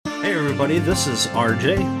everybody. This is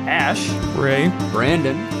RJ, Ash, Ray,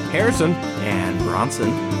 Brandon, Harrison, and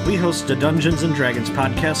Bronson. We host a Dungeons & Dragons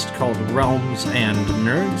podcast called Realms and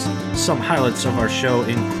Nerds. Some highlights of our show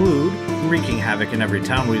include wreaking havoc in every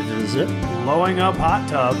town we visit, blowing up hot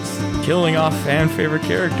tubs, killing off fan favorite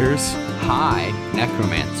characters, High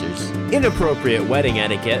necromancers, inappropriate wedding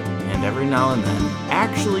etiquette, and every now and then,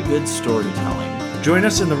 actually good storytelling. Join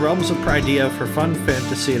us in the realms of Pridea for fun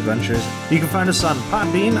fantasy adventures. You can find us on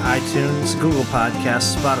Podbean, iTunes, Google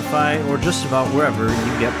Podcasts, Spotify, or just about wherever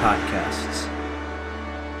you get podcasts.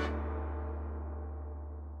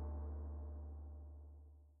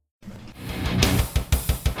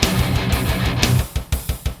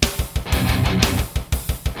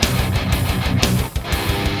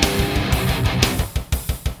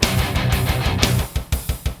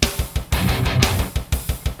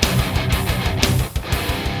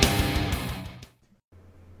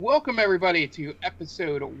 Welcome everybody to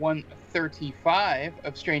episode 135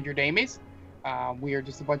 of Stranger Damies. We are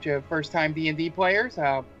just a bunch of first-time D&D players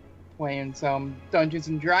playing some Dungeons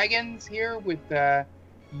 & Dragons here with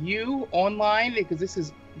you online, because this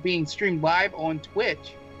is being streamed live on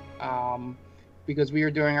Twitch because we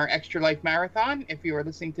are doing our Extra Life Marathon. If you are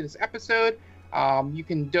listening to this episode, you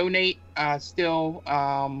can donate still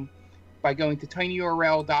by going to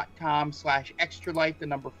tinyurl.com/extralife, the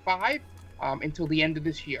number 5. Until the end of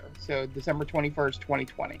this year, so December 21st,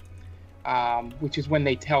 2020, which is when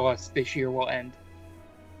they tell us this year will end.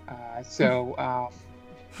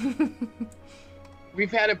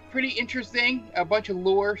 We've had a pretty interesting, a bunch of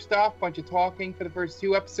lore stuff, bunch of talking for the first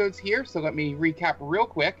 2 episodes here, so let me recap real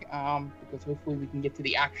quick, because hopefully we can get to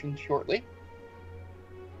the action shortly.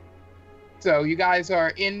 So you guys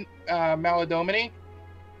are in Maladomini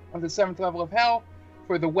on the 7th level of Hell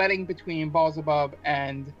for the wedding between Beelzebub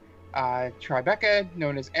and Tribeca,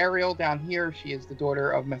 known as Ariel down here. She is the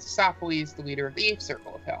daughter of Mephistopheles, the leader of the 8th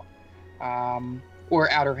Circle of Hell, or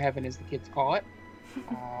Outer Heaven as the kids call it.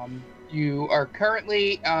 You are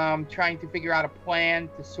currently trying to figure out a plan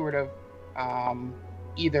to sort of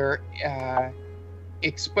either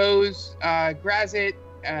expose Grazit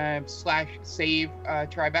 / save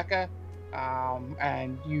Tribeca,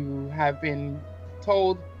 and you have been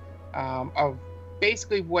told of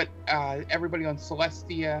basically what everybody on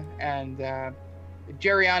Celestia and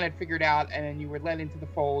Geryon had figured out, and then you were led into the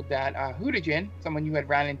fold that Hutijin, someone you had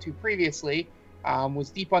ran into previously,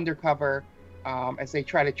 was deep undercover as they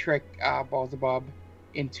try to trick Beelzebub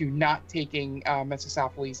into not taking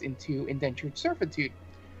Mephistopheles into indentured servitude.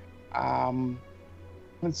 And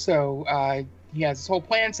so he has this whole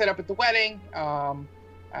plan set up at the wedding,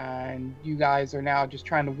 and you guys are now just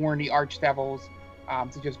trying to warn the Archdevils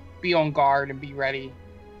to just be on guard and be ready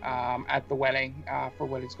at the wedding for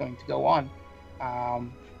what is going to go on.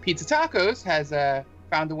 Pizza Tacos has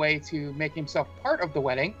found a way to make himself part of the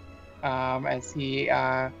wedding as he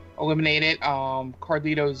eliminated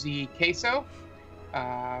Carlito Z Queso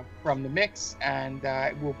from the mix, and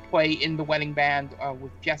will play in the wedding band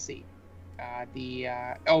with Jessie, the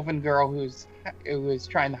elven girl who is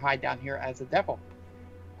trying to hide down here as a devil.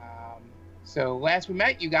 So last we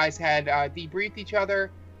met, you guys had debriefed each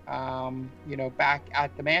other, back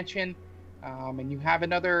at the mansion, and you have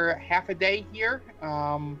another half a day here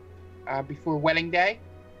before wedding day.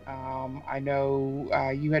 I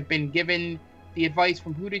know you had been given the advice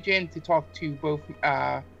from Hutijin to talk to both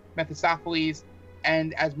Mephistopheles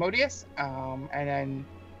and Asmodeus, and then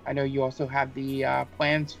I know you also have the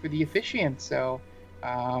plans for the officiant. So,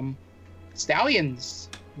 Stallions,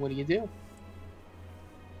 what do you do?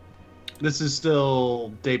 This is still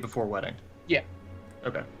day before wedding. Yeah.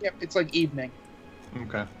 Okay. Yep, it's like evening.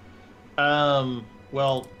 Okay.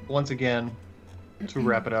 Well, once again, to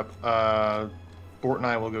wrap it up, Bort and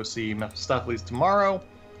I will go see Mephistopheles tomorrow.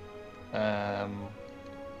 Does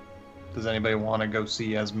anybody want to go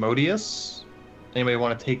see Asmodeus? Anybody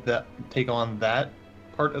want to take on that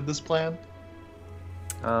part of this plan?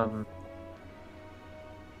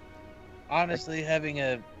 Honestly, having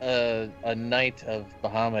a knight of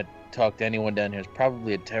Bahamut talk to anyone down here is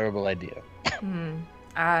probably a terrible idea.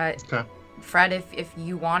 Okay. Fred, if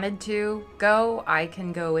you wanted to go, I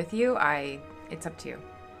can go with you. It's up to you.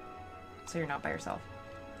 So you're not by yourself.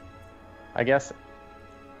 I guess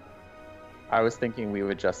I was thinking we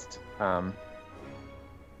would just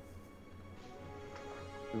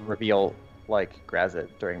reveal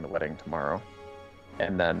Grazit during the wedding tomorrow,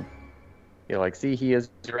 and then see, he is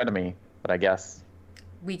your enemy. But I guess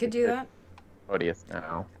we could do that. Asmodeus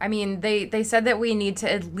now. I mean, they said that we need to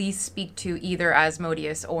at least speak to either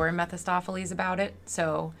Asmodeus or Mephistopheles about it,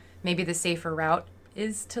 so maybe the safer route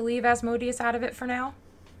is to leave Asmodeus out of it for now.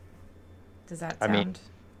 Does that sound...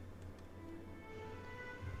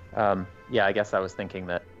 Yeah, I guess I was thinking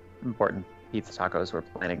that Important Pizza Tacos were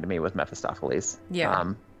planning to meet with Mephistopheles.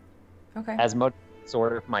 Yeah. Okay. As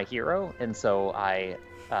sort of my hero, and so I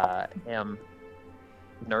am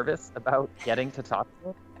nervous about getting to talk to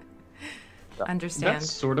him. So. Understand.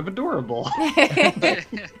 That's sort of adorable.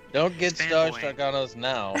 Don't get Fanboy. starstruck on us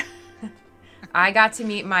now. I got to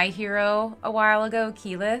meet my hero a while ago,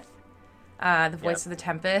 Keyleth, the voice of the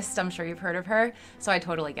Tempest. I'm sure you've heard of her, so I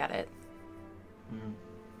totally get it.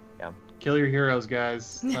 Yeah. Kill your heroes,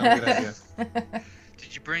 guys. Not a good idea.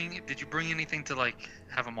 Did you bring anything to like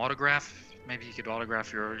have him autograph? Maybe you could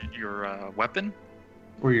autograph your weapon.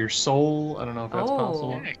 Or your soul. I don't know if that's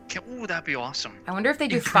possible. Yeah, ooh, that'd be awesome. I wonder if they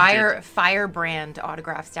do Imprinted. firebrand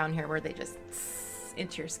autographs down here where they just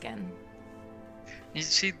into your skin. You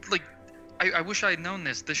see, like, I wish I had known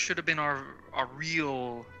this. This should have been our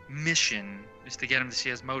real mission, is to get him to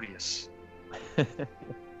see Asmodeus.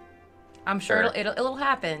 I'm sure Sure. it'll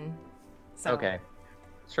happen. So, Okay.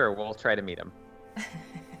 Sure, we'll try to meet him.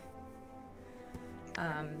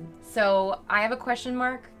 So I have a question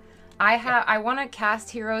mark. I want to cast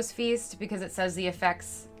Hero's Feast because it says the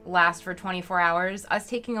effects last for 24 hours. Us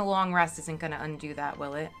taking a long rest isn't going to undo that,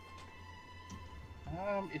 will it?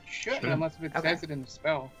 It shouldn't, Sure. unless it says it in the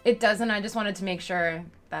spell. It doesn't. I just wanted to make sure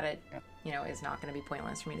that it, is not going to be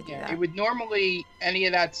pointless for me to do Yeah, that. it would normally, any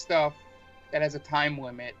of that stuff that has a time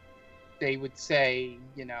limit, they would say,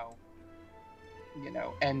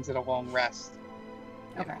 ends at a long rest.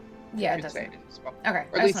 Okay. Yeah, it Should say doesn't. it in the spell. Okay. Or I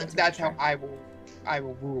at just least wanted to that's make how sure. I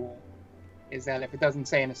will rule. Is that if it doesn't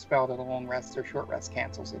say in a spell that a long rest or short rest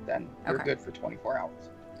cancels it, then you're Okay. good for 24 hours.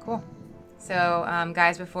 Cool. So,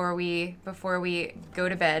 guys, before we go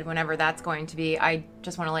to bed, whenever that's going to be, I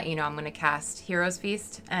just want to let you know I'm going to cast Hero's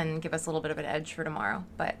Feast and give us a little bit of an edge for tomorrow.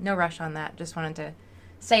 But no rush on that. Just wanted to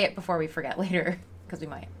say it before we forget later, because we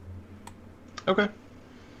might. Okay.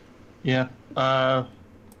 Yeah.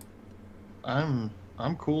 I'm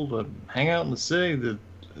cool to hang out in the city.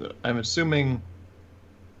 I'm assuming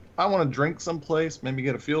I want to drink someplace, maybe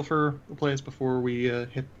get a feel for the place before we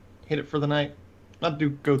hit it for the night. Not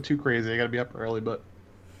go too crazy. I gotta be up early, but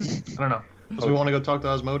I don't know. So we want to go talk to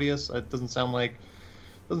Asmodeus. It doesn't sound like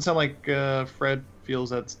Fred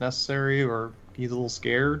feels that's necessary, or he's a little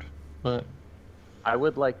scared. But I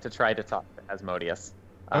would like to try to talk to Asmodeus.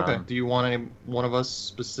 okay. Do you want one of us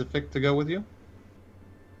specific to go with you?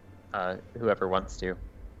 Whoever wants to.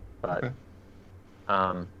 But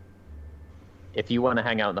Okay. if you want to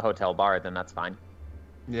hang out in the hotel bar, then that's fine.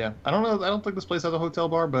 Yeah, I don't know. I don't think this place has a hotel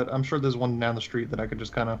bar, but I'm sure there's one down the street that I could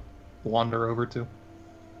just kind of wander over to.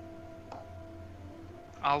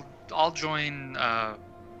 I'll join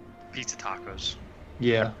Pizza Tacos.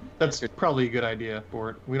 Yeah, that's probably a good idea,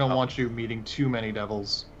 Bort. We don't Oh. want you meeting too many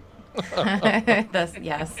devils.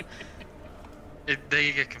 Yes.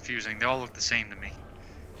 They get confusing. They all look the same to me.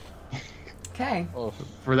 Okay.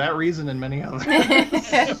 For that reason and many others.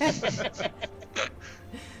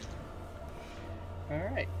 All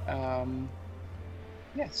right.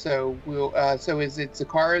 Yeah. So we'll. So is it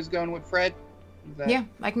Zakara's going with Fred? Is that- Yeah,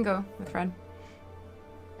 I can go with Fred.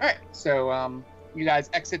 All right. So you guys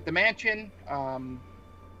exit the mansion,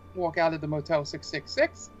 walk out of the Motel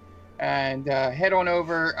 666, and head on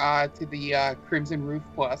over to the Crimson Roof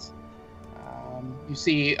Plus. You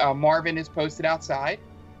see Marvin is posted outside,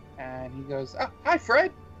 and he goes, "Oh, hi,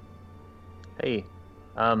 Fred." Hey,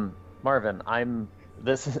 Marvin,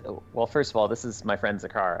 well, first of all, this is my friend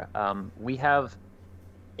Zakara. We have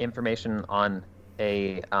information on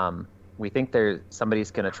we think somebody's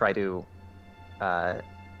going to try to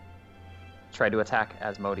attack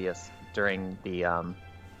Asmodeus during the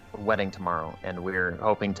wedding tomorrow, and we're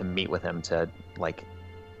hoping to meet with him to,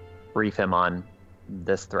 brief him on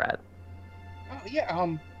this threat. Oh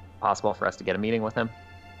yeah. Possible for us to get a meeting with him?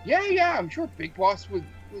 Yeah. I'm sure Big Boss would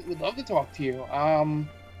love to talk to you.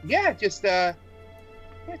 Yeah.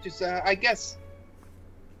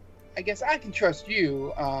 I guess I can trust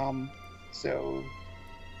you. So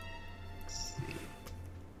let's see.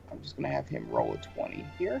 I'm just gonna have him roll a 20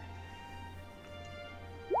 here.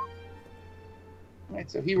 All right.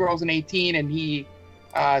 So he rolls an 18, and he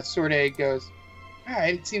sort of goes, "All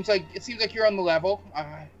right. It seems like you're on the level.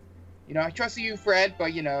 I trust you, Fred,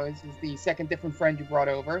 but this is the second different friend you brought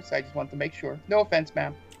over, so I just want to make sure. No offense,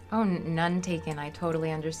 ma'am." Oh, none taken. I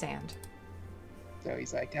totally understand. So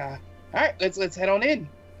he's like, "All right, let's head on in."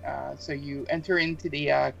 So you enter into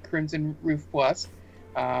the Crimson Roof Plus.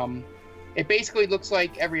 It basically looks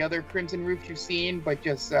like every other Crimson Roof you've seen, but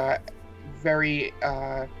just very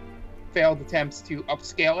failed attempts to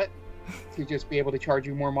upscale it to just be able to charge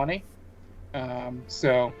you more money. You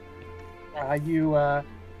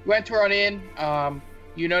enter on in.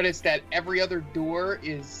 you notice that every other door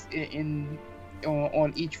is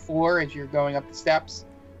on each floor as you're going up the steps.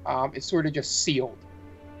 Is sort of just sealed.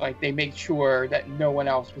 Like they made sure that no one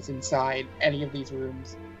else was inside any of these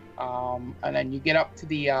rooms. And then you get up to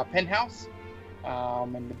the penthouse,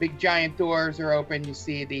 and the big giant doors are open. You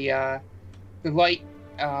see the light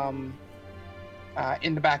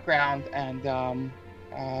in the background, and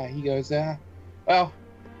he goes, well,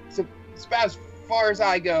 so it's about as far as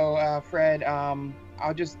I go, Fred.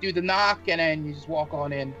 I'll just do the knock, and then you just walk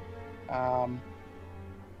on in.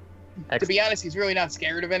 To be honest, he's really not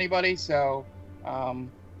scared of anybody, so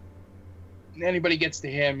anybody gets to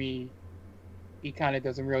him, he kind of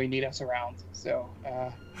doesn't really need us around. So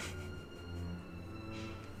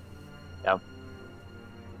yeah,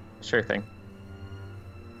 sure thing.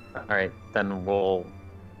 All right, then we'll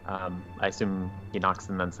I assume he knocks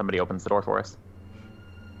and then somebody opens the door for us.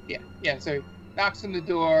 Yeah, so he knocks on the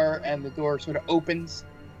door, and the door sort of opens,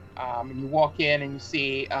 and you walk in, and you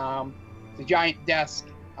see the giant desk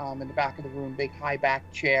in the back of the room, big high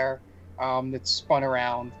back chair that's spun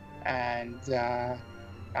around, and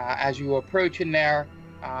as you approach in there,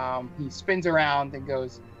 he spins around and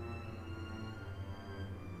goes,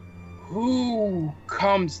 "Who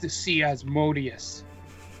comes to see Asmodeus?"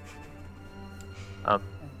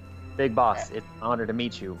 Big boss, it's an honor to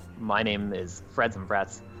meet you. My name is Fred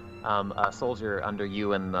Zimbrats. A soldier under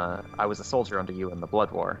you in the. I was a soldier under you in the Blood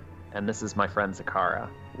War, and this is my friend Zakara.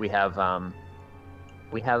 We have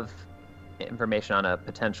information on a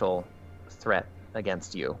potential threat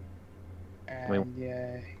against you. And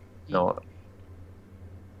No.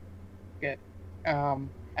 and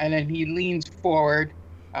then he leans forward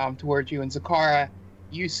towards you, and Zakara,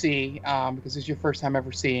 you see, because it's your first time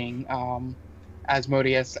ever seeing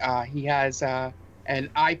Asmodeus, he has an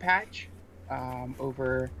eye patch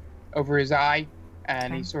over his eye,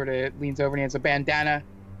 and he sort of leans over, and he has a bandana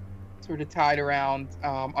sort of tied around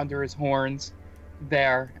under his horns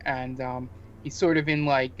there, and he's sort of in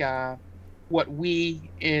like what we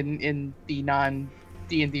in the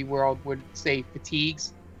non-D&D world would say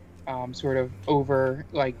fatigues, sort of over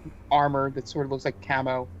like armor that sort of looks like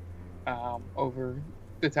camo over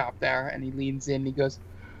the top there, and he leans in and he goes,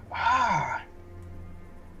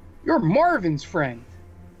 "You're Marvin's friend."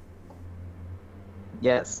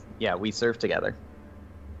 Yes, yeah, we served together.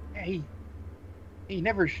 He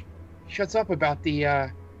never shuts up about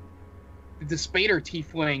the Spader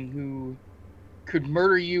tiefling who could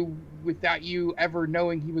murder you without you ever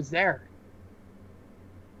knowing he was there.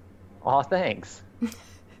 Aw, thanks.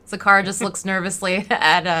 Zakara just looks nervously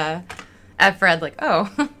at Fred, like,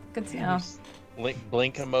 "Oh, good to know."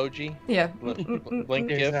 Blink emoji. Yeah. Blink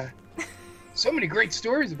gif. So many great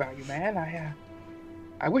stories about you, man.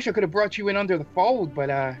 I wish I could have brought you in under the fold, but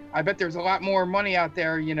I bet there's a lot more money out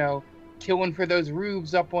there, killing for those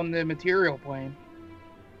rubes up on the material plane.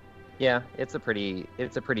 Yeah, it's a pretty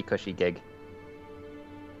cushy gig.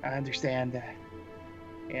 I understand that.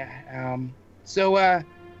 Yeah. So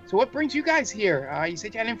what brings you guys here? You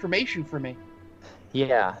said you had information for me.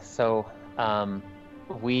 Yeah. So,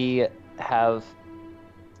 we have.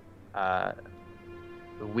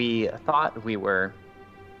 We thought we were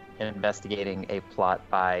investigating a plot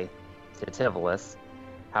by Titivolus.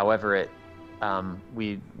 However,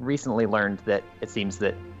 we recently learned that it seems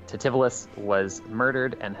that Titivolus was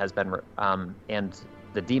murdered and has been, and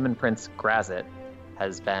the demon prince Grazit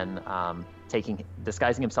has been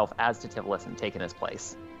disguising himself as Titivolus and taking his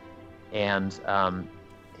place. And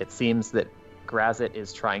it seems that Grazit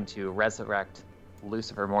is trying to resurrect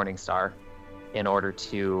Lucifer Morningstar in order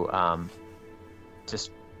to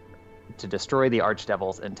destroy the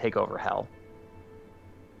Archdevils and take over Hell.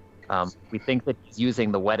 We think that he's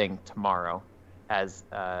using the wedding tomorrow as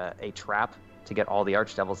a trap to get all the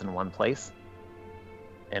Archdevils in one place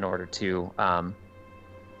in order to, I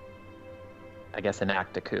guess,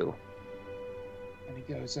 enact a coup. And he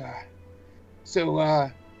goes,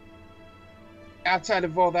 outside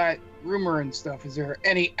of all that rumor and stuff, is there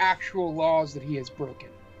any actual laws that he has broken?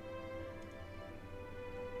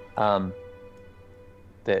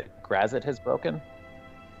 That Grazit has broken?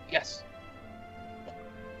 Yes.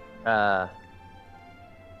 I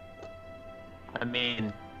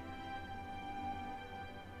mean,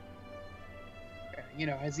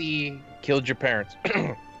 has he killed your parents?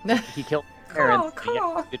 He killed his parents. He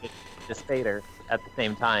executed the Spader at the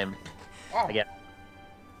same time. Oh. Again,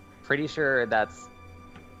 pretty sure that's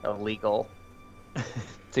illegal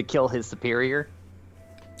to kill his superior.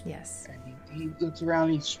 Yes. And he looks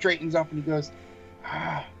around, he straightens up, and he goes,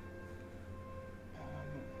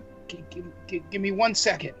 give me 1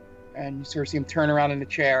 second. And you sort of see him turn around in the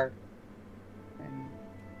chair, and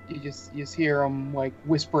You just hear him like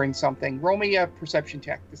whispering something. Roll me a perception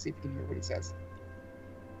check to see if you can hear what he says.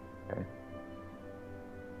 Okay.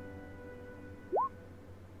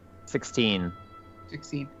 16.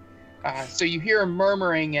 16. So you hear him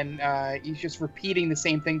murmuring, and he's just repeating the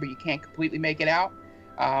same thing, but you can't completely make it out.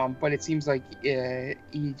 But it seems like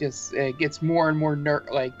he just gets more and more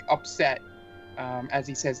upset as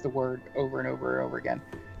he says the word over and over and over again.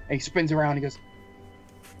 And he spins around and he goes,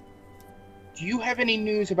 "Do you have any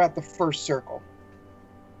news about the First Circle?"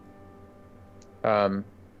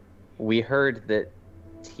 We heard that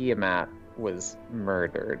Tiamat was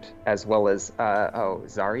murdered, as well as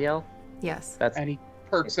Zariel. Yes. And he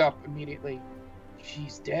perks up immediately.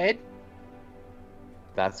 "She's dead?"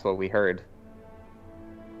 That's what we heard.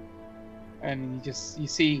 And you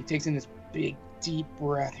see he takes in this big deep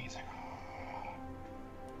breath. He's like,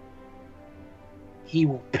 "He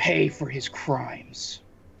will pay for his crimes.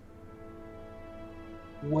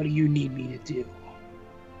 What do you need me to do?"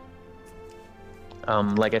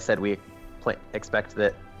 Like I said, we expect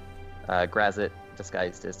that Grazit,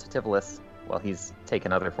 disguised as Tativolis, well, he's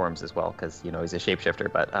taken other forms as well, because, he's a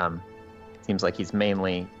shapeshifter, but seems like he's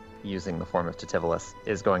mainly using the form of Tativolis,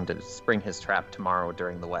 is going to spring his trap tomorrow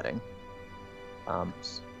during the wedding.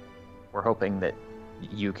 We're hoping that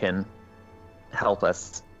you can help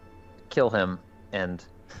us kill him and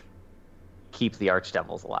keep the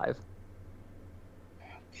archdevils alive.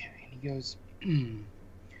 Okay, and he goes, and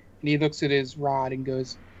he looks at his rod and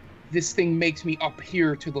goes, "This thing makes me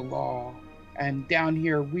adhere to the law, and down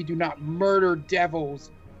here we do not murder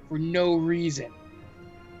devils for no reason.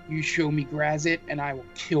 You show me Grazit, and I will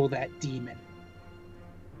kill that demon."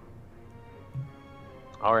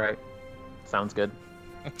 All right, sounds good.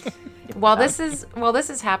 While this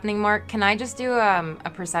is happening, Mark, can I just do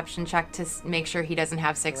a perception check to make sure he doesn't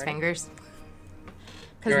have six fingers?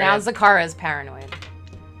 Because now Zakara's paranoid.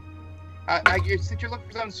 Since you're looking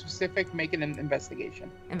for something specific, make it an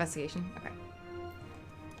investigation. Investigation? Okay.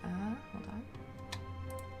 Hold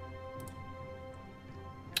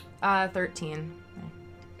on. 13.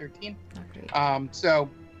 13? Not great. So,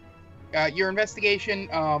 your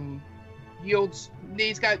investigation yields...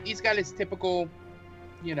 He's got his typical,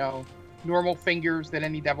 normal fingers that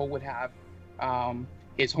any devil would have.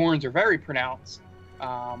 His horns are very pronounced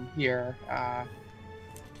here.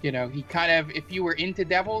 He kind of, if you were into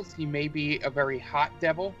devils, he may be a very hot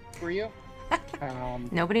devil for you.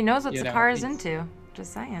 Nobody knows what Zakara's into.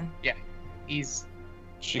 Just saying. Yeah,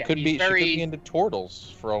 She could be into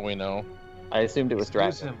turtles, for all we know. I assumed it was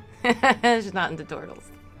Dragon. She's not into turtles.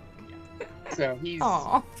 So he's...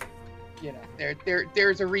 Aww.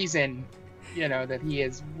 There's a reason, that he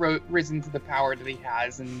has risen to the power that he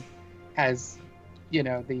has, and has,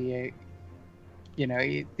 the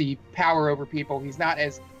power over people. He's not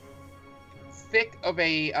as thick of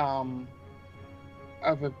a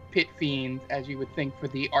pit fiend as you would think for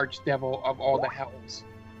the archdevil of all the hells,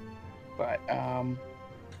 but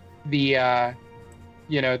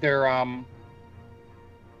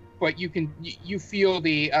but you feel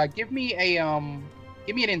the give me an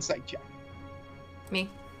insight check. Me?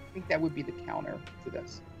 I think that would be the counter to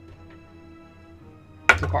this.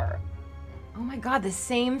 Zakara. Oh my god, the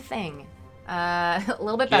same thing. A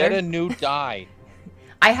little bit better. Get a new die.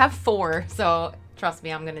 I have 4, so trust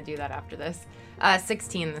me, I'm gonna do that after this.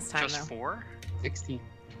 16 this time, Just though. 4? 16.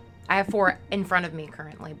 I have 4 in front of me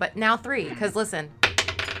currently, but now 3, because listen,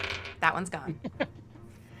 that one's gone.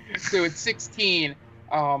 So at 16,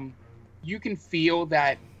 you can feel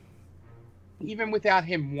that even without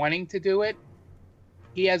him wanting to do it,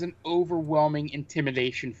 he has an overwhelming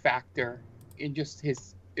intimidation factor in just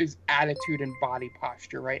his attitude and body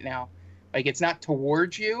posture right now. Like, it's not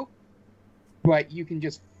towards you, but you can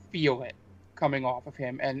just feel it coming off of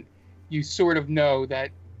him, and you sort of know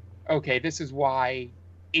that, okay, this is why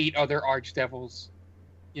 8 other archdevils,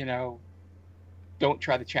 don't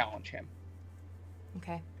try to challenge him.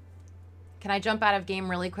 Okay. Can I jump out of game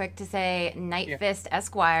really quick to say, Nightfist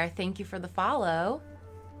Esquire, thank you for the follow.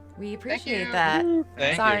 We appreciate that.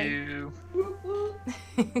 Thank Sorry. you.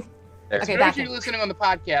 Okay, For back those of you in. listening on the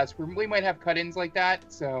podcast, we might have cut-ins like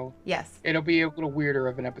that, so Yes. it'll be a little weirder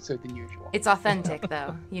of an episode than usual. It's authentic,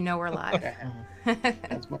 though. We're live.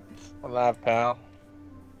 Alive, pal.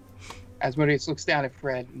 Asmodeus looks down at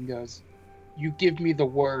Fred and goes, "You give me the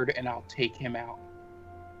word and I'll take him out.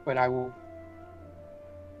 But I will...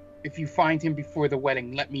 If you find him before the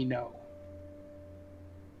wedding, let me know."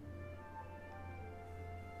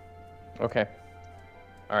 Okay.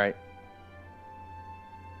 All right.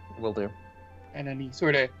 Will do. And then he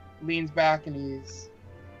sort of leans back and he's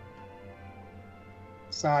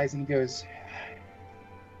sighs and he goes,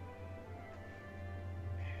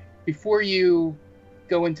 before you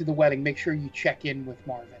go into the wedding, make sure you check in with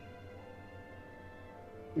Marvin.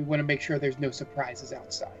 We want to make sure there's no surprises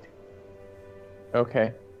outside.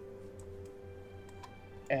 Okay.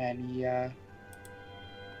 And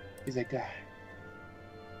he's like,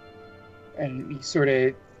 and he sort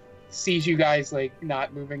of sees you guys like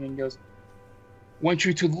not moving and goes, "Want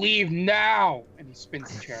you to leave now!" And he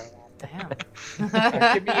spins the chair around. Damn.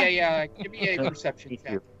 Give me a perception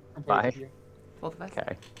check from both of you. Both of us.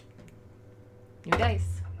 Okay. New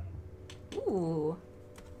dice. Ooh,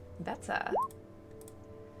 that's a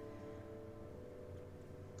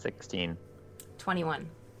 16. 21.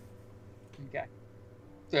 Okay.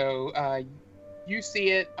 So you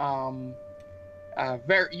see it. You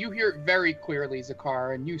hear it very clearly,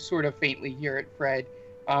 Zakar, and you sort of faintly hear it, Fred.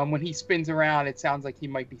 When he spins around, it sounds like he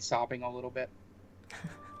might be sobbing a little bit.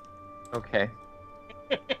 Okay.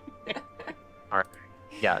 All right.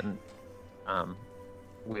 Yeah.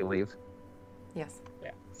 We leave. Yes.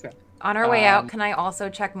 Yeah. So. On our way out, can I also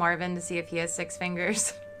check Marvin to see if he has 6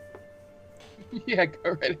 fingers? Yeah,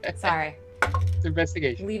 go right ahead. Sorry. It's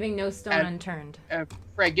investigation. Leaving no stone unturned.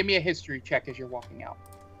 Fred, give me a history check as you're walking out.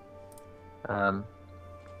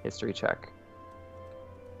 History check.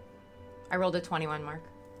 I rolled a 21, Mark.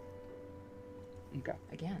 Okay.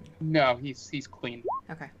 Again. No, he's clean.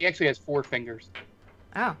 Okay. He actually has 4 fingers.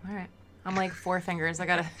 Oh, all right. I'm like 4 fingers. I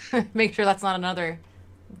gotta make sure that's not another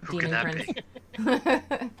demon prince.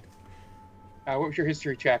 What was your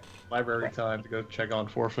history check? Library time to go check on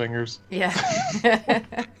 4 fingers. Yeah.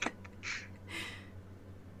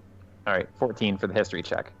 All right, 14 for the history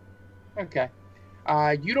check. Okay.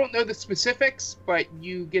 You don't know the specifics, but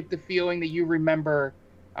you get the feeling that you remember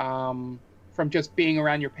from just being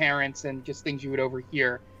around your parents and just things you would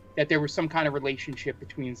overhear, that there was some kind of relationship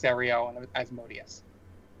between Zariel and Asmodeus.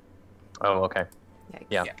 Oh, okay.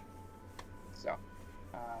 Yeah. So,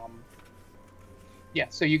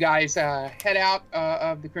 so you guys head out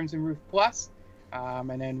of the Crimson Roof Plus,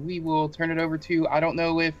 and then we will turn it over to, I don't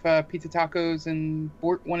know if Pizza Tacos and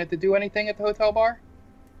Bort wanted to do anything at the hotel bar?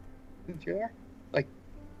 Since you're there? Like,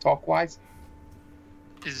 talk-wise?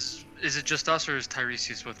 Is it just us, or is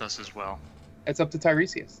Tiresias with us as well? It's up to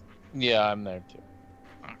Tiresias. Yeah, I'm there too.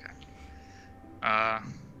 Okay. I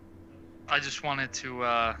just wanted to.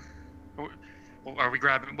 Are we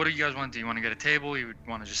grabbing? What do you guys want to do? You want to get a table? You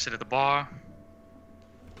want to just sit at the bar?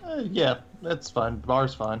 Yeah, that's fine. The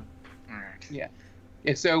bar's fine. All right. Yeah.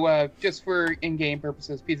 Yeah. So just for in-game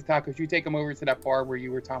purposes, Pizza Tacos, you take them over to that bar where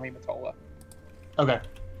you were Tommy Mottola. Okay.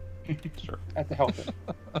 Sure. At the Hilton.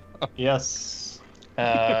 Yes.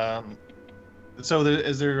 So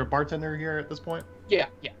is there a bartender here at this point? Yeah.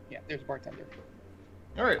 There's a bartender.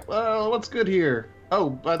 All right. Well, what's good here? Oh,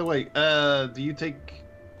 by the way, do you take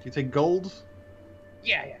gold?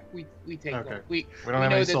 Yeah. We take okay. gold. We don't know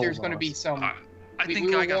have any that souls there's going to on be us. some.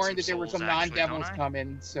 We were warned that there were some non-devils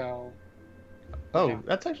coming, so. Oh,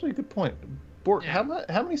 that's actually a good point. Bort, Yeah.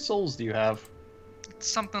 how many souls do you have?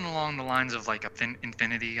 Something along the lines of like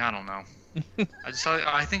infinity. I don't know.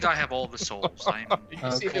 I think I have all the souls.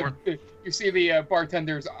 You see the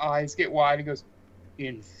bartender's eyes get wide and goes,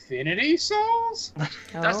 "Infinity souls?"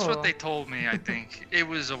 That's what they told me. I think it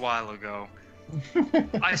was a while ago.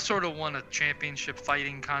 I sort of won a championship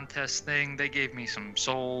fighting contest thing. They gave me some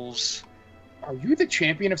souls. Are you the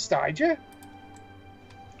champion of Stygia?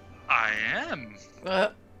 I am.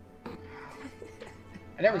 I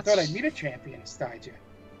never thought I'd meet a champion of Stygia.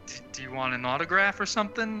 Do you want an autograph or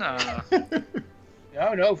something?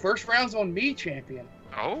 No. First round's on me, champion.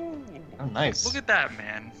 Oh, nice. Look at that,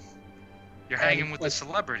 man. You're hanging with a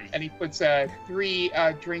celebrity. And he puts 3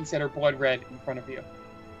 drinks that are blood red in front of you.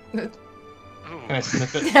 Oh. Can I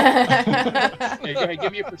sniff it? Yeah, go ahead,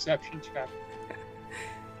 give me a perception check.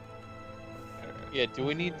 Yeah. Do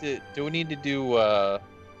we need to do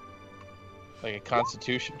like a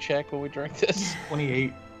Constitution check when we drink this?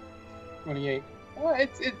 28. 28. Well,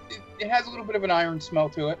 it has a little bit of an iron smell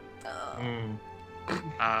to it.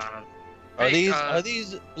 Are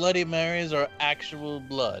these Bloody Marys or actual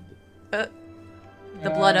blood? The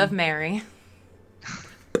blood of Mary.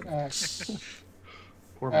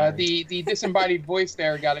 Poor Mary. The disembodied voice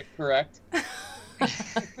there got it correct.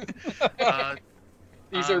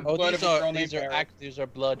 These are blood of a girl named Mary. These are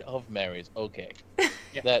blood of Marys. Okay.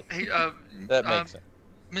 Yeah. That makes sense.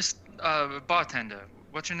 Miss Bartender,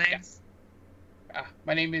 what's your name? Yes.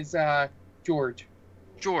 My name is George.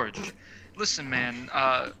 George. Listen, man.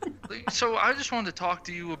 So I just wanted to talk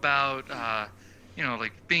to you about,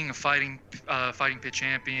 like being a fighting pit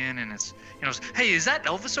champion, and it's, hey, is that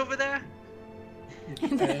Elvis over there?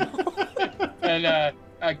 And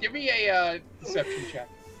give me a deception check.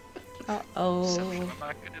 Uh-oh. Deception. I'm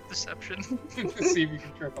not good at deception. See if you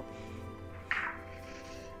can trip him.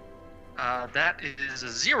 That is a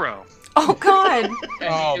 0. Oh, God. And he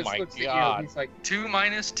Oh just my looks at you, God. He's like, 2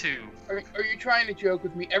 minus 2. are you trying to joke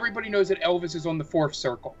with me? Everybody knows that Elvis is on the 4th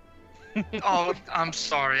circle. Oh, I'm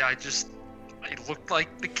sorry. I looked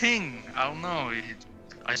like the king. I don't know.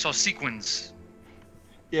 I saw sequins.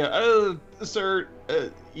 Yeah, sir,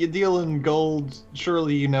 you deal in gold.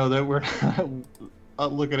 Surely you know that we're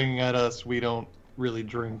not looking at us. We don't really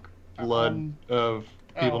drink blood of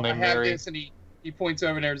people named I have Mary. this, and he points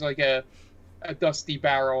over and there's like a dusty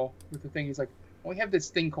barrel with the thing. He's like, we have this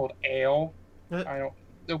thing called ale.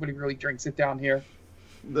 Nobody really drinks it down here.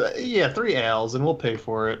 Yeah, 3 ales, and we'll pay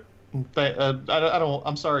for it.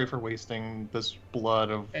 I'm sorry for wasting this blood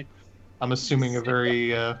of. I'm assuming a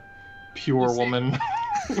very pure woman.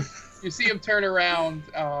 You see him turn around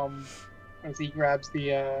as he grabs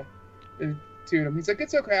the two of them. He's like,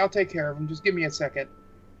 it's okay, I'll take care of him. Just give me a second.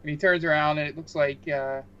 And he turns around, and it looks like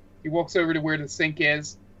he walks over to where the sink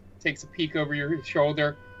is, takes a peek over your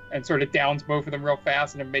shoulder, and sort of downs both of them real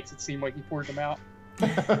fast, and it makes it seem like he poured them out.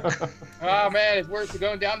 Oh, man, it's worse than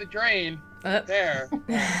going down the drain. There.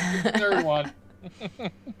 The third one.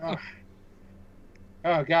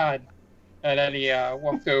 Oh, God. And then he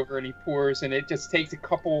walks over and he pours, and it just takes a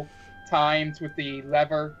couple times with the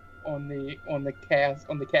lever on the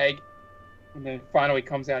keg, and then finally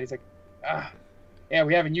comes out. He's like, yeah,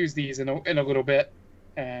 we haven't used these in a little bit,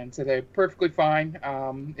 and so they're perfectly fine.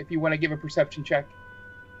 If you want to give a perception check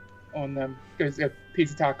on them, because a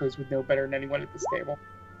Pizza Tacos would know better than anyone at this table.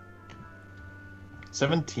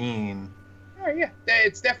 17. Oh yeah,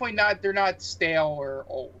 it's definitely not. They're not stale or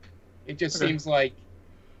old. It just seems like,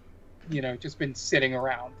 just been sitting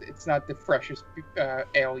around. It's not the freshest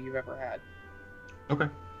ale you've ever had. Okay.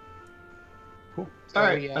 Cool. So, all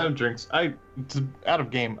right, yeah. I have drinks. Out of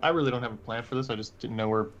game. I really don't have a plan for this. I just didn't know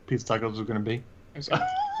where Pizza Tacos was going to be. Okay.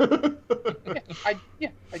 I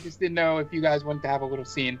just didn't know if you guys wanted to have a little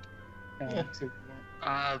scene. We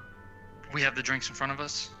have the drinks in front of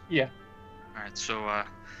us? Yeah. All right, so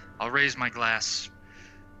I'll raise my glass.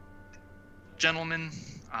 Gentlemen,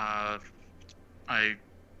 I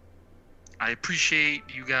appreciate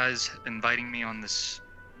you guys inviting me on this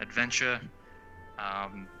adventure.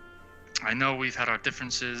 I know we've had our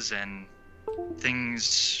differences and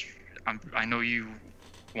things. I know you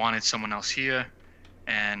wanted someone else here,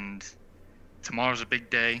 and tomorrow's a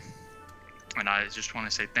big day, and I just want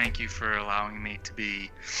to say thank you for allowing me to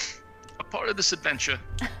be a part of this adventure.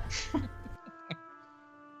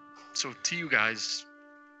 So to you guys.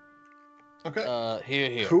 Okay.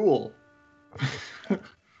 Here. Cool.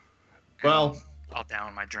 Well, I'll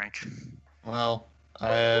down my drink. Well,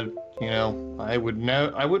 I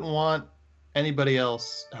wouldn't want anybody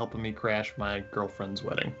else helping me crash my girlfriend's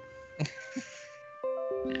wedding.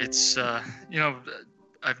 It's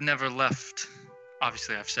I've never left.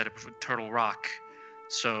 Obviously, I've said it before, Turtle Rock.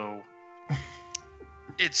 So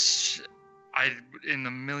in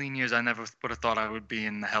a million years, I never would have thought I would be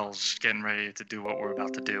in the Hells getting ready to do what we're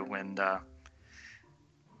about to do. And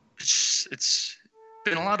it's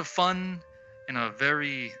been a lot of fun in a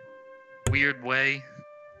very weird way.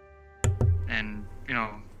 And,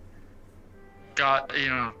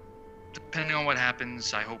 depending on what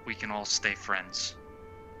happens, I hope we can all stay friends.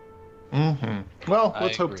 Mm-hmm. Well,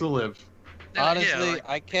 let's hope to live. Honestly,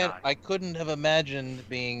 I couldn't have imagined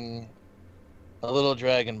being a little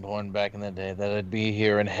dragonborn back in the day that I'd be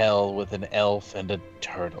here in hell with an elf and a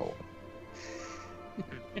turtle.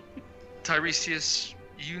 Tiresias,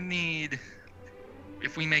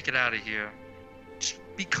 if we make it out of here, just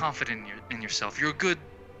be confident in yourself. You're a good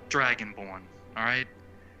dragonborn, all right?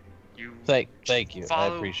 Thank you. I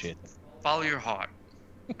appreciate that. Follow your heart,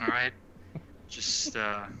 all right? Just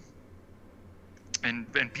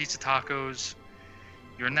and Pizza Tacos,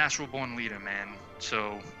 you're a natural born leader, man.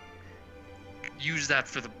 So use that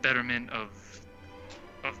for the betterment of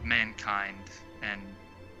mankind, and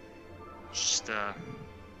just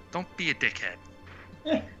don't be a dickhead.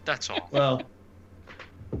 That's all. Well,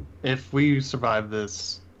 if we survive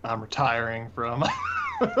this, I'm retiring from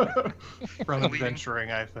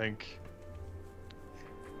adventuring, I think.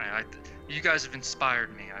 You guys have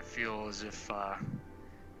inspired me. I feel as if I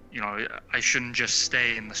shouldn't just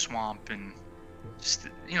stay in the swamp and just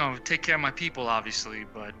take care of my people, obviously,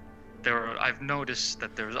 but I've noticed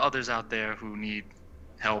that there's others out there who need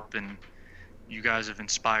help, and you guys have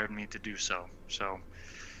inspired me to do so. So,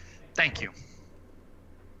 thank you.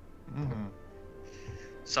 Mm-hmm.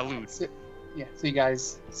 Salute. So you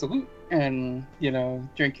guys salute and,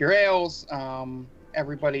 drink your ales.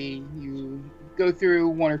 Everybody, you go through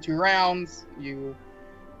 1 or 2 rounds. You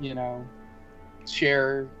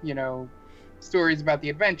share, stories about the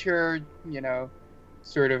adventure,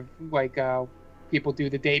 sort of like people do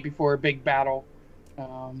the day before a big battle,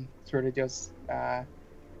 sort of just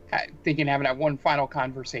having that one final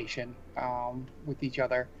conversation with each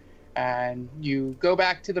other. And you go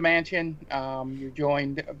back to the mansion. You're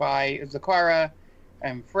joined by Zakara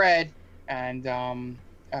and Fred, and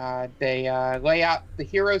they lay out the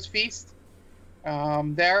hero's feast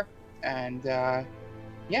there. And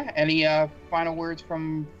any final words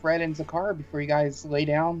from Fred and Zakara before you guys lay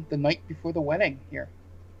down the night before the wedding here?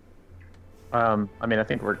 I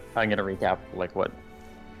think I'm gonna recap like what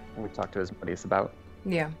we talked to Asmodeus about.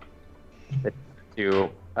 Yeah. To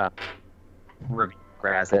review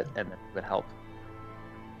Grazit, and then it would help.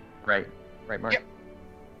 Right, Mark? Yep.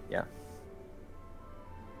 Yeah.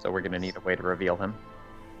 So we're gonna need a way to reveal him.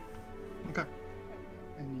 Okay.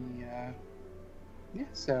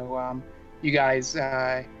 So you guys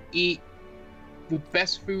eat the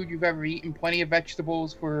best food you've ever eaten. Plenty of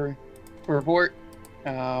vegetables for Vort.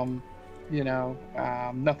 Nothing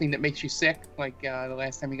that makes you sick, like the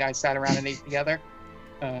last time you guys sat around and ate together.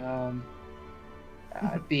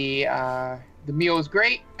 The meal is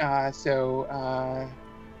great. So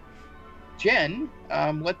Jen,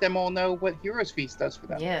 let them all know what Heroes Feast does for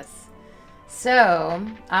them. Yes. So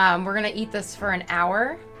we're gonna eat this for an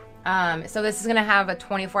hour. So this is gonna have a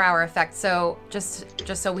 24-hour effect. So just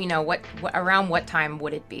so we know, around what time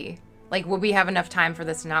would it be? Like, would we have enough time for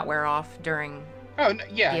this to not wear off during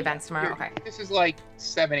the events tomorrow? Okay. This is like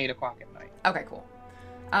 7, 8 o'clock at night. Okay, cool.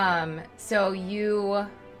 So you'd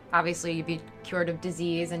be cured of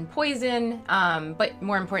disease and poison, but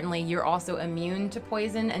more importantly, you're also immune to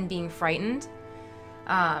poison and being frightened.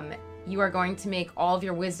 You are going to make all of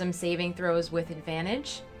your wisdom saving throws with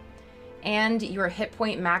advantage, and your hit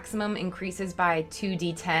point maximum increases by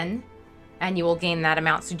 2d10, and you will gain that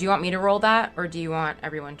amount. So do you want me to roll that, or do you want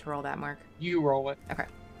everyone to roll that, Mark? You roll it. Okay.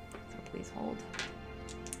 So please hold.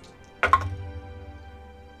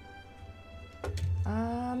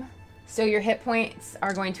 So your hit points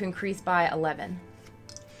are going to increase by 11.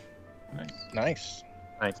 Nice.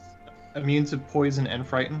 Immune to poison and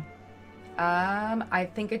frighten? I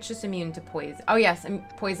think it's just immune to poison. Oh, yes,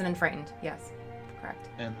 poison and frightened. Yes, correct.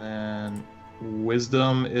 And then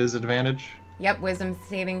wisdom is advantage? Yep, wisdom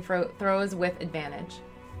saving throws with advantage.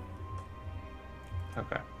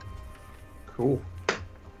 Okay. Cool.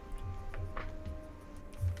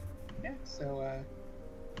 Yeah, so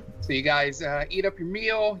you guys eat up your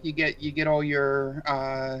meal. You get all your,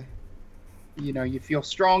 you feel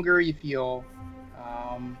stronger. You feel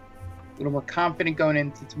a little more confident going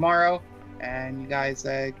into tomorrow. And you guys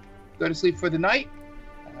go to sleep for the night.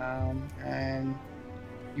 And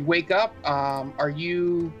you wake up. Are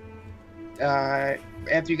you,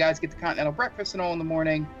 after you guys get the continental breakfast and all in the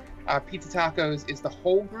morning, Pizza Tacos, is the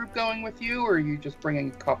whole group going with you, or are you just bringing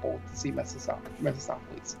a couple to see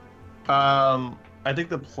Mephistopheles? I think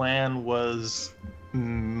the plan was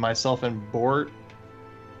myself and Bort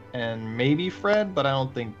and maybe Fred, but I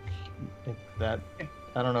don't think I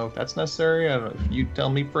don't know if that's necessary. I don't know if you tell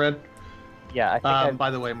me, Fred. Yeah, I think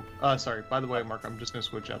by the way, Mark, I'm just gonna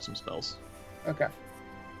switch out some spells. Okay.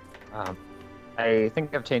 I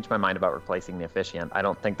think I've changed my mind about replacing the officiant. I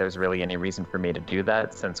don't think there's really any reason for me to do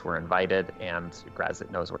that since we're invited and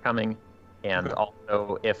Grazit knows we're coming. And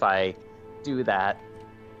also, if I do that,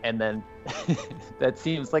 and then that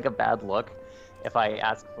seems like a bad look, if I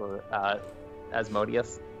ask for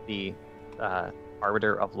Asmodeus, the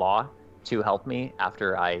arbiter of law, to help me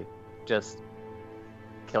after I just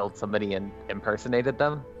killed somebody and impersonated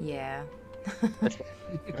them. Yeah.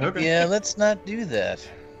 Okay. Yeah, let's not do that.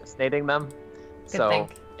 Impersonating them. Good so,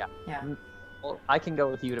 think. Yeah. Well, I can go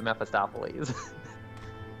with you to Mephistopheles.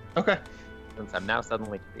 Okay. Since I'm now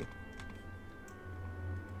suddenly free.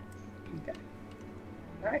 Okay.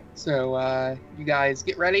 All right. So you guys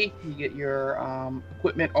get ready. You get your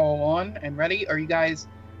equipment all on and ready. Are you guys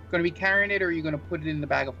going to be carrying it, or are you going to put it in the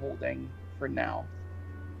bag of holding for now?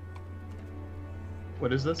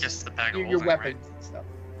 What is this? Just the bag of Your holding, weapons right? and stuff.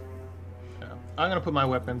 Yeah. I'm gonna put my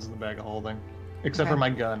weapons in the bag of holding, except for my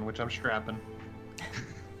gun, which I'm strapping.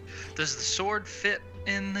 Does the sword fit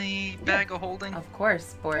in the bag of holding? Of course,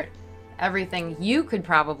 Sport. Everything you could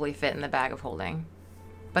probably fit in the bag of holding.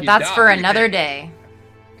 But You that's die. for another day.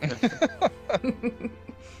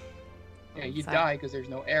 Yeah, you So- die because there's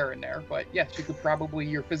no air in there. But yes, you could probably,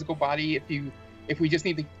 your physical body, if we just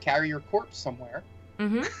need to carry your corpse somewhere.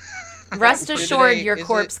 Mm-hmm. Rest Is it assured, a- your is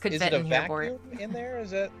corpse it- could is fit it a in here, Bort. vacuum in there?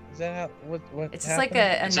 Is that how what It's just like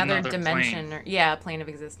happened? It's another another dimension, plane. or yeah, a plane of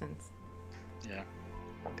existence. Yeah.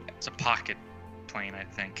 It's a pocket plane, I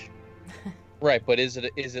think. Right, but is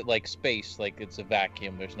it like space? Like it's a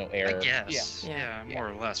vacuum. There's no air. I guess. Yeah. Yeah, more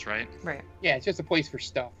or less, right? Right. Yeah, it's just a place for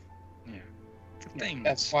stuff. Yeah. For Yeah, things.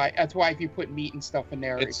 That's why if you put meat and stuff in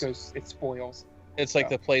there, it spoils. It's like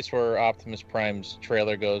the place where Optimus Prime's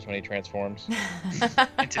trailer goes when he transforms.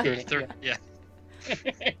 Into the third, yeah.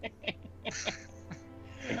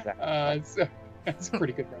 Exactly. So that's a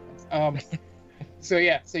pretty good reference. So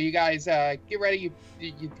yeah, so you guys get ready.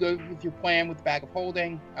 You go with your plan with the bag of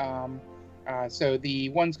holding. So the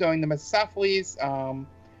one's going to Mephistopheles.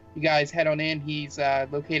 You guys head on in. He's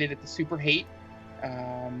located at the Super Hate,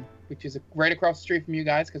 which is right across the street from you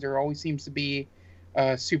guys, because there always seems to be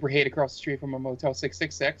Super Hate across the street from a Motel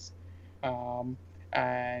 666.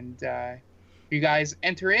 You guys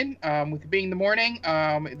enter in. With it being the morning,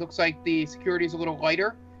 it looks like the security is a little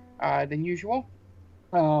lighter than usual.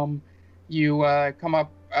 You come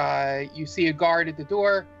up, you see a guard at the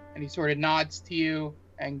door, and he sort of nods to you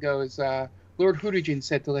and goes, Lord Hootigan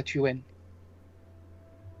said to let you in.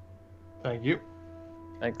 Thank you.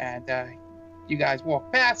 Thanks. And you guys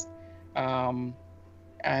walk past,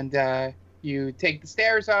 you take the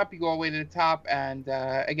stairs up, you go all the way to the top, and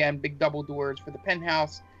again, big double doors for the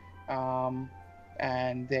penthouse.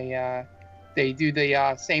 And they do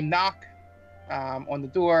the same knock on the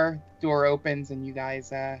door. Door opens, and you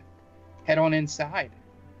guys head on inside.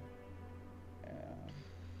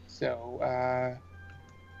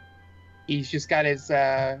 He's just got his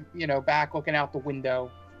back looking out the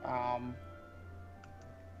window.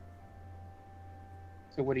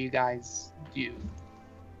 So what do you guys do?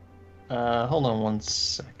 Hold on one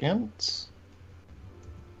second.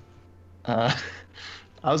 I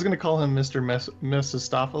was gonna call him Mr.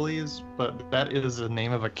 Mephistopheles, but that is the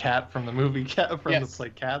name of a cat from the movie the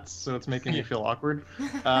play Cats, so it's making me feel awkward. Do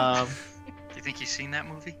you think he's seen that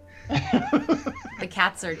movie? The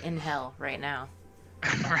cats are in hell right now.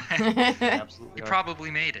 Right. Absolutely. We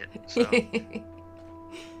probably made it. So.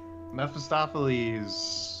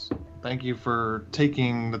 Mephistopheles, thank you for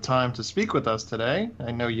taking the time to speak with us today.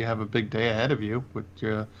 I know you have a big day ahead of you with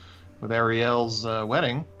Ariel's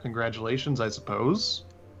wedding. Congratulations, I suppose.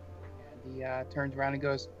 And he turns around and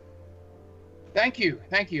goes, Thank you.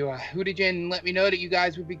 Hootigan let me know that you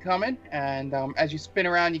guys would be coming. And as you spin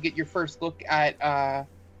around, you get your first look at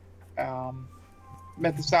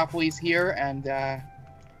Mephistopheles here. And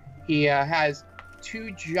he has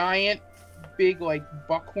two giant, big, like,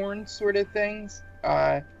 buckhorn sort of things.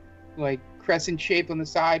 Like crescent shaped on the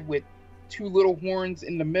side with two little horns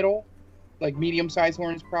in the middle. Like medium-sized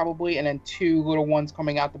horns probably, and then two little ones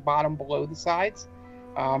coming out the bottom below the sides.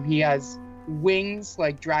 He has wings,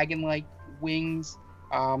 like dragon-like wings,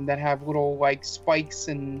 that have little like spikes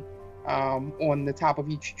and on the top of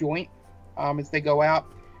each joint as they go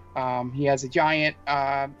out. He has a giant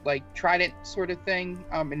like trident sort of thing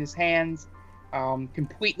in his hands,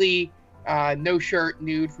 completely no shirt,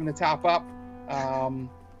 nude from the top up,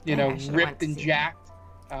 ripped and jacked.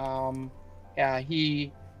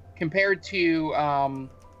 He compared to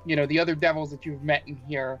the other devils that you've met in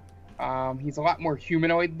here, he's a lot more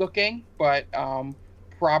humanoid looking, but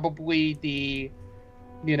probably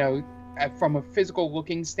from a physical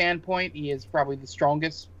looking standpoint, he is probably the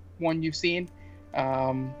strongest one you've seen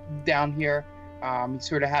down here. He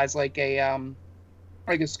sort of has like a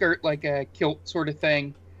skirt, like a kilt sort of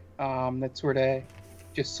thing, that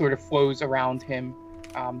sort of flows around him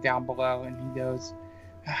down below, and he goes,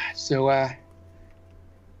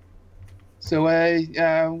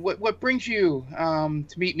 what brings you to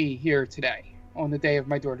meet me here today on the day of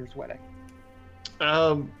my daughter's wedding?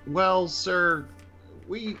 Well, sir,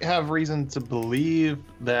 we have reason to believe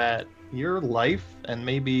that your life and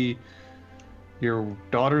maybe your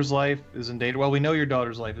daughter's life is in danger. Well, we know your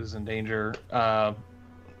daughter's life is in danger.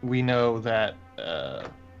 We know that,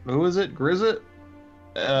 who is it? Grizit?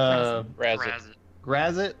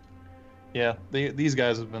 Grazit? Yeah, these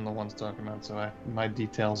guys have been the ones talking about, so my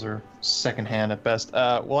details are secondhand at best.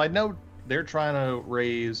 Well, I know they're trying to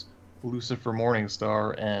raise Lucifer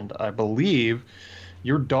Morningstar, and I believe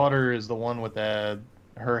your daughter is the one with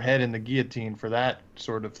her head in the guillotine for that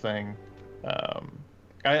sort of thing.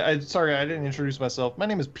 Sorry, I didn't introduce myself. My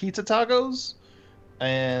name is Pizza Tacos,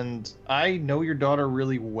 and I know your daughter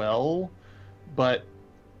really well, but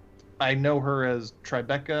I know her as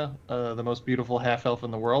Tribeca, the most beautiful half-elf in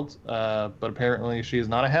the world, but apparently she is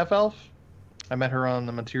not a half-elf. I met her on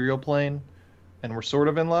the material plane, and we're sort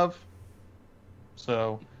of in love.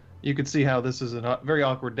 So you could see how this is a very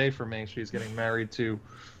awkward day for me. She's getting married to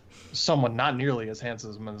someone not nearly as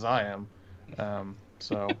handsome as I am.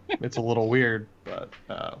 So it's a little weird, but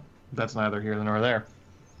that's neither here nor there.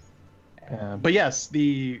 But yes,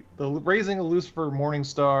 the raising of Lucifer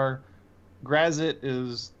Morningstar Grazit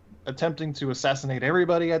is attempting to assassinate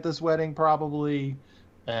everybody at this wedding, probably.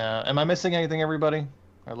 Am I missing anything, everybody?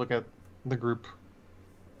 I look at the group.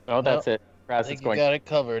 Oh, that's it. I think you got it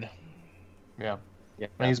covered. Yeah. Yeah.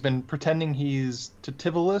 And he's been pretending he's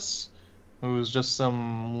Titivolus, who's just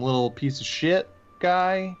some little piece of shit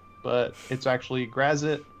guy, but it's actually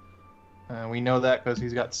Grazit. We know that because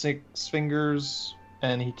he's got 6 fingers,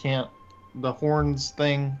 and he can't... The horns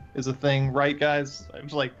thing is a thing, right, guys? I'm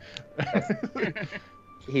just like...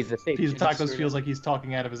 He's a fake. Tacos feels like he's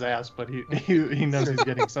talking out of his ass, but he knows he's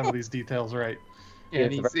getting some of these details right. Yeah,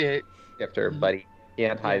 and he's it. Shifter, but he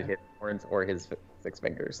can't hide his horns or his 6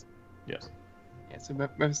 fingers. Yes. Yeah, so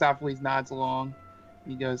Mephistopheles nods along.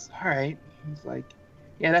 He goes, all right. He's like,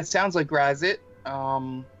 yeah, that sounds like Grazit.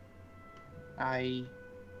 I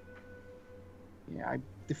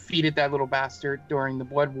defeated that little bastard during the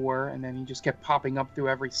Blood War, and then he just kept popping up through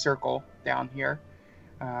every circle down here.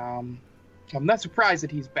 I'm not surprised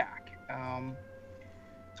that he's back.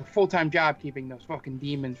 It's a full-time job keeping those fucking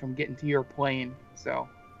demons from getting to your plane. So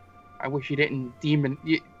I wish you didn't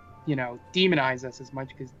demonize us as much,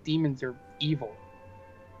 because demons are evil.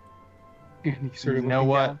 And You know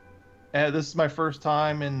what? This is my first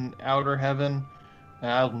time in Outer Heaven,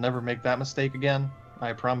 and I'll never make that mistake again.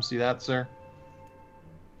 I promise you that, sir.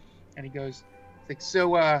 And he goes, it's like,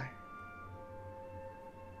 so,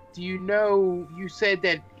 do you know, you said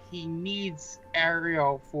that he needs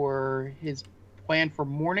Ariel for his plan for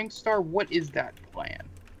Morningstar. What is that plan?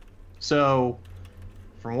 So,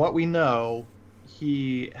 from what we know,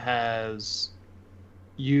 he's got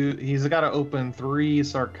to open 3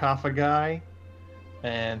 sarcophagi,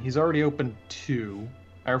 and he's already opened 2.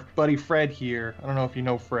 Our buddy Fred here, I don't know if you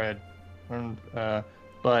know Fred,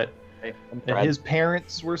 but his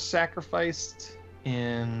parents were sacrificed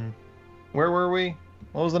in... Where were we?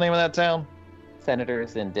 What was the name of that town?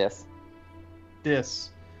 Senators in Dis. Dis.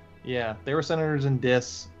 Yeah, they were senators in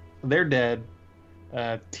Dis. They're dead.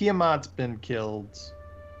 Tiamat's been killed.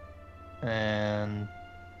 And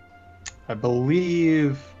I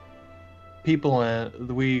believe people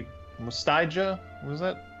in... Stygia? Was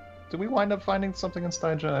that... Did we wind up finding something in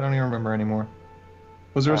Stygia? I don't even remember anymore.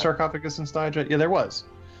 Was there a sarcophagus in Stygia? Yeah, there was.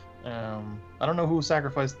 I don't know who was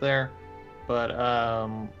sacrificed there, but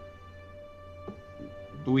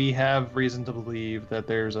we have reason to believe that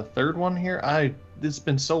there's a 3rd one here. It's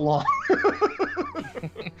been so long.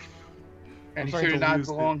 And he sort of nods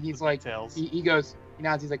along. He's like, he goes, he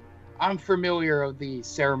nods. He's like, I'm familiar of the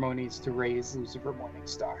ceremonies to raise Lucifer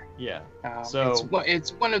Morningstar. Yeah. So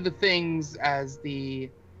it's one of the things as the,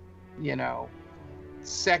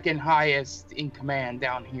 second highest in command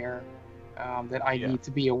down here that I need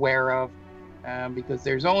to be aware of, because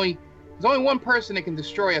there's only one person that can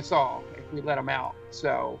destroy us all if we let him out.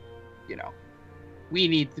 So, we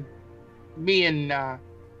need to. Me and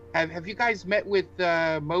have you guys met with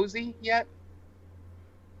Mosey yet?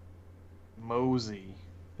 Mosey,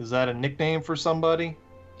 is that a nickname for somebody?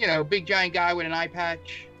 Big giant guy with an eye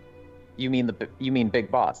patch. You mean Big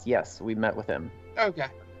Boss? Yes, we met with him. Okay.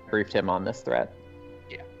 Briefed him on this threat.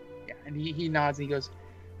 Yeah, and he nods and he goes,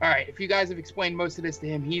 all right, if you guys have explained most of this to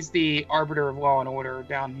him, he's the arbiter of law and order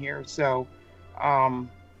down here. So,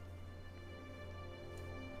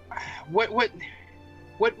 what would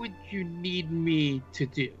you need me to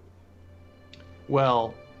do?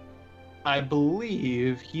 Well, I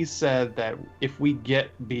believe he said that if we get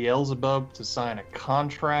Beelzebub to sign a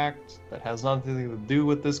contract that has nothing to do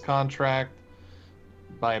with this contract,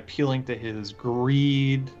 by appealing to his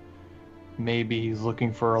greed, maybe he's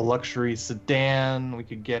looking for a luxury sedan, we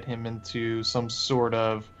could get him into some sort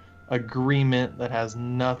of agreement that has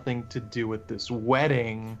nothing to do with this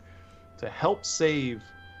wedding to help save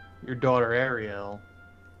your daughter Ariel.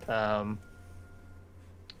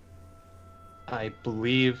 I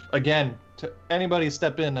believe, again, to anybody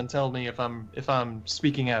step in and tell me if I'm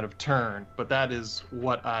speaking out of turn, but that is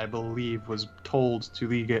what I believe was told to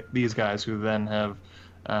these guys, who then have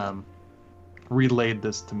relayed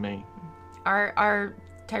this to me. Are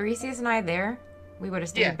Tiresias and I there? We would have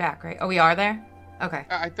stayed back, right? Oh, we are there? Okay.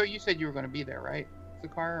 I thought you said you were going to be there, right?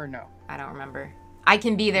 Zakar, or no? I don't remember. I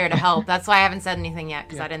can be there to help. That's why I haven't said anything yet,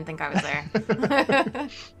 because I didn't think I was there.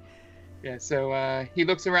 Yeah, so he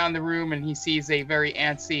looks around the room and he sees a very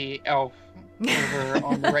antsy elf over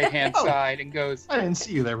on the right-hand side and goes, I didn't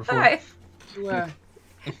see you there before. Hi.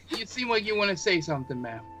 You seem like you want to say something,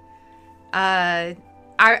 ma'am. I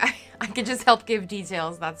could just help give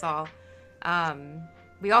details, that's all.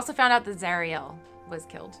 We also found out that Zariel was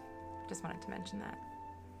killed. Just wanted to mention that.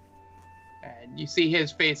 And you see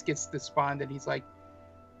his face gets despondent. He's like,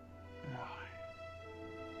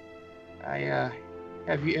 I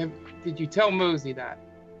Did you tell Mosey that?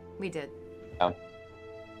 We did. All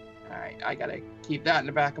right, I gotta keep that in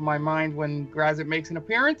the back of my mind when Grazit makes an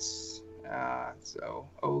appearance. So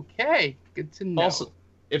okay, good to know. Also,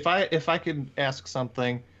 if I could ask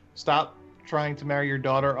something, stop trying to marry your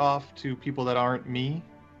daughter off to people that aren't me.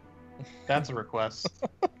 That's a request.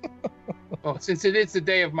 Well, since it is the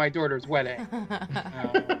day of my daughter's wedding,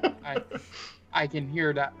 I can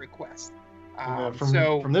hear that request.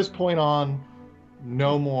 From this point on,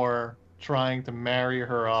 no more trying to marry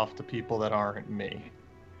her off to people that aren't me.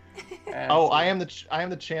 I am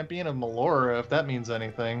the champion of Melora, if that means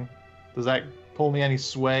anything. Does that pull me any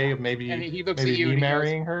sway of maybe he looks at you me and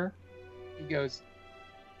marrying her? He goes,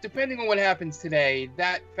 depending on what happens today,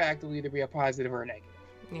 that fact will either be a positive or a negative.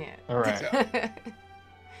 Yeah. All right. So, yeah,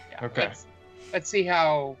 okay. Let's see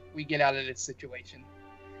how we get out of this situation.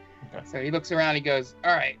 Okay. So he looks around. He goes,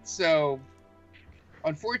 all right. So,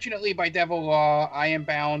 unfortunately, by devil law, I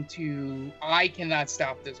cannot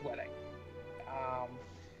stop this wedding.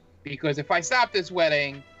 Because if I stop this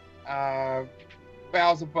wedding,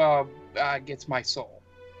 Beelzebub gets my soul.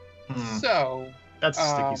 So that's a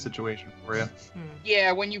sticky situation for you.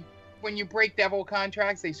 Yeah, when you break devil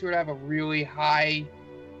contracts, they sort of have a really high,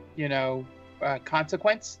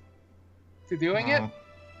 consequence to doing it.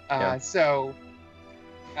 Yeah. So,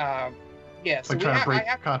 yeah. It's So like trying to break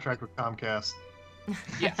a contract with Comcast.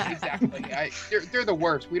 Yeah, exactly. They're the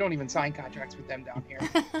worst. We don't even sign contracts with them down here.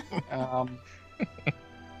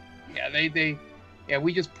 Yeah,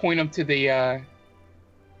 we just point them to the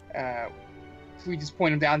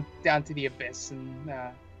down to the abyss, and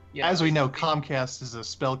As we know, Comcast is a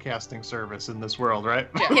spellcasting service in this world, right?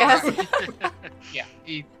 Yeah. Yes. Yeah,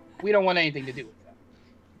 we don't want anything to do with them.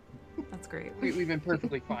 That's great. We've been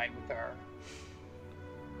perfectly fine with our.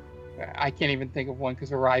 I can't even think of one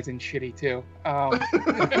because Verizon's shitty too.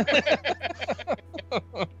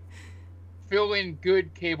 Fill in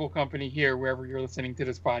good cable company here wherever you're listening to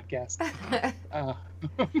this podcast.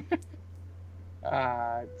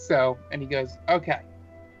 And he goes, okay.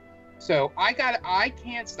 So I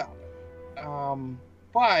can't stop it.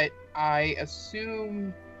 But I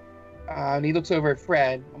assume, and he looks over at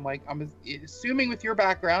Fred. I'm assuming with your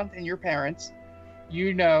background and your parents,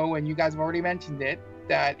 and you guys have already mentioned it,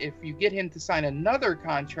 that if you get him to sign another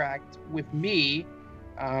contract with me,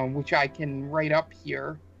 which I can write up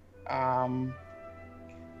here,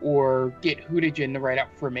 or get Hootagen to write up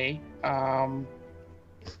for me,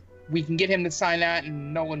 we can get him to sign that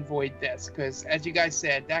and null and void this, because as you guys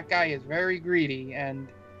said, that guy is very greedy, and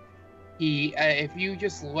he if you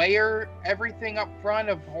just layer everything up front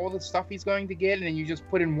of all the stuff he's going to get, and then you just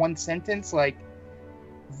put in one sentence like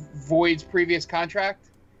voids previous contract,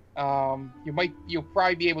 you'll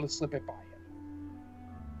probably be able to slip it by him.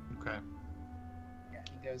 Okay. Yeah,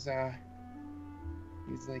 he goes,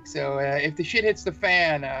 he's like, so if the shit hits the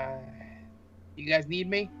fan, you guys need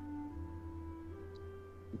me?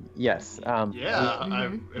 Yes.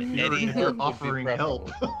 If you're offering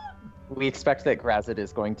help. We expect that Grazit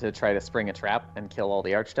is going to try to spring a trap and kill all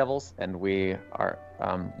the archdevils, and we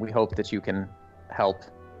hope that you can help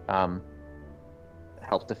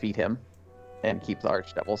defeat him and keep the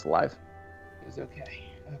archdevils alive. He goes, okay.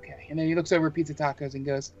 And then he looks over at Pizza Tacos and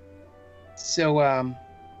goes, so,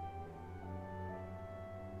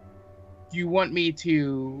 you want me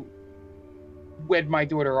to wed my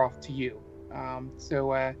daughter off to you.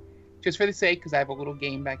 So just for the sake, because I have a little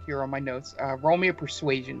game back here on my notes, roll me a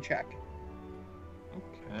persuasion check.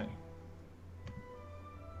 Okay.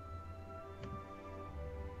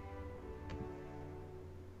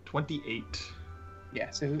 $28. Yeah,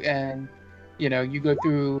 so, and, you go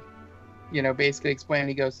through, basically explain,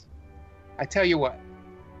 he goes, I tell you what,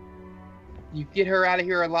 you get her out of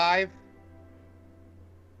here alive,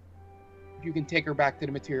 you can take her back to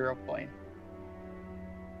the material plane.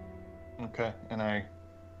 Okay, and I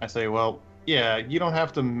say, well, yeah, you don't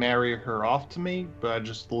have to marry her off to me, but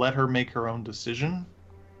just let her make her own decision.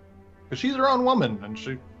 Because she's her own woman, and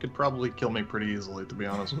she could probably kill me pretty easily, to be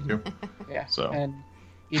honest with you. Yeah, so. And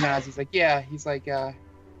he nods, he's like, yeah,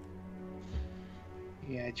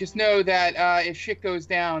 just know that if shit goes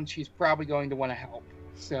down, she's probably going to want to help.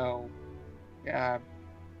 So,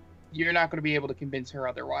 you're not going to be able to convince her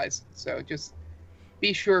otherwise. So just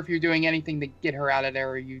be sure if you're doing anything to get her out of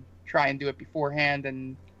there, you try and do it beforehand,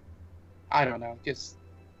 and I don't know, just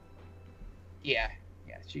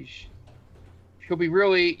she'll be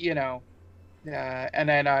really, and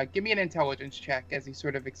then give me an intelligence check as he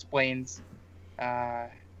sort of explains the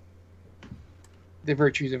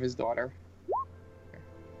virtues of his daughter.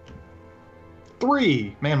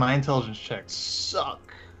 3. Man, my intelligence checks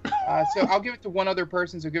suck. So I'll give it to one other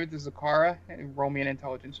person. So give it to Zakara and roll me an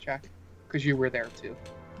intelligence check because you were there too.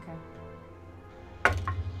 Okay.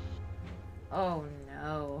 Oh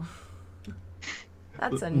no.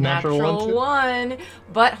 That's a Natural natural one.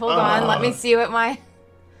 But hold on, let me see what my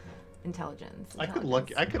intelligence. I could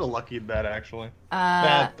have luckied that actually.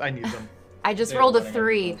 Uh, I need them. I just They rolled a were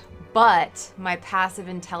 3, but my passive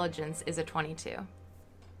intelligence is a 22.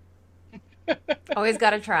 Always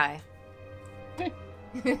gotta try.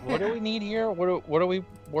 What do we need here? What are we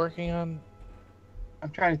working on? I'm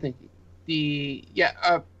trying to think.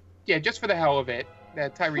 Just for the hell of it,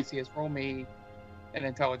 that Tiresias, roll me an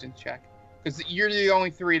intelligence check. Because you're the only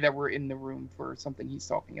 3 that were in the room for something he's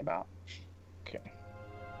talking about. Okay.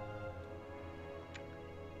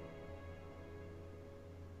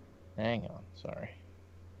 Hang on, sorry.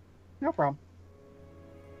 No problem.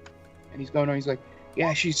 And he's going on, he's like,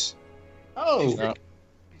 yeah, she's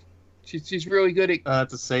really good at...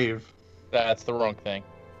 It's a save. That's the wrong thing.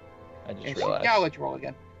 I just realized. I'll let you roll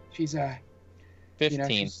again. She's,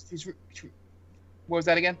 15. What was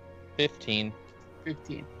that again? 15.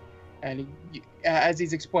 15. And as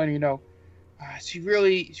he's explaining, she's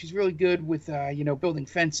really good with, building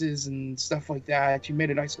fences and stuff like that. She made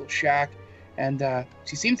a nice little shack. And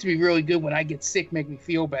she seems to be really good when I get sick, make me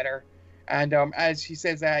feel better. And as she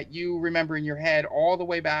says that, you remember in your head all the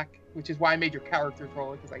way back, which is why I made your characters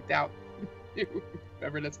roll it, because I doubt you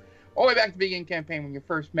remember this. All the way back to the beginning campaign when you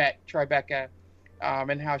first met Tribeca,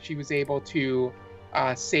 and how she was able to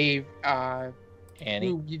save Annie,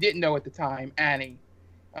 who you didn't know at the time, Annie,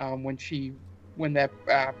 when that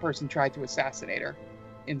person tried to assassinate her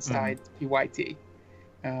inside PYT.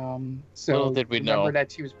 So little did we remember know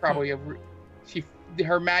that she was probably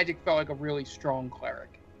her magic felt like a really strong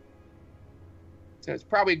cleric. So it's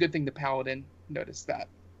probably a good thing the paladin noticed that.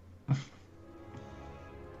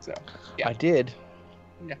 So yeah, I did.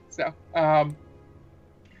 Yeah. So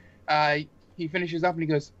he finishes up and he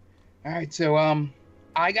goes, all right. So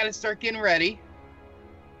I got to start getting ready.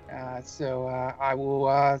 So I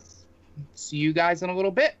will see you guys in a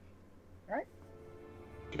little bit. All right.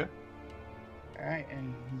 Okay. All right.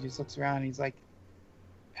 And he just looks around and he's like,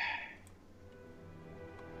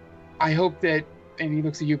 I hope that, and he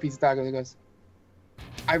looks at you, Pizza Taco, and goes,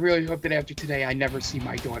 I really hope that after today I never see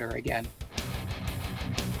my daughter again.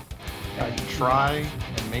 I try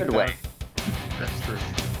and make that. That's true.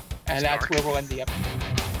 And that's where we'll end the episode.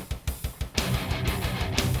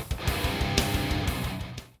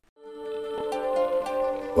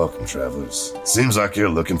 Welcome, travelers. Seems like you're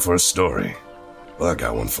looking for a story. Well, I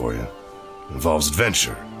got one for you. It involves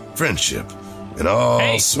adventure, friendship, and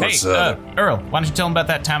all sorts of... Earl, why don't you tell him about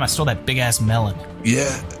that time I stole that big-ass melon?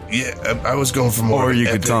 Yeah, I was going for more... Or you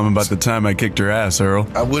could tell him about the time I kicked her ass, Earl.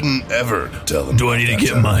 I wouldn't ever tell him. Do I need to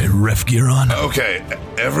get my ref gear on? Okay,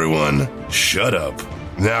 everyone, shut up.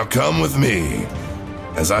 Now come with me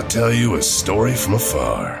as I tell you a story from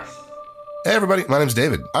afar. Hey everybody, my name's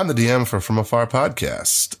David. I'm the DM for From Afar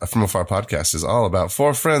Podcast. From Afar Podcast is all about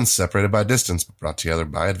 4 friends separated by distance, but brought together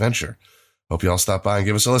by adventure. Hope you all stop by and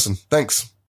give us a listen. Thanks.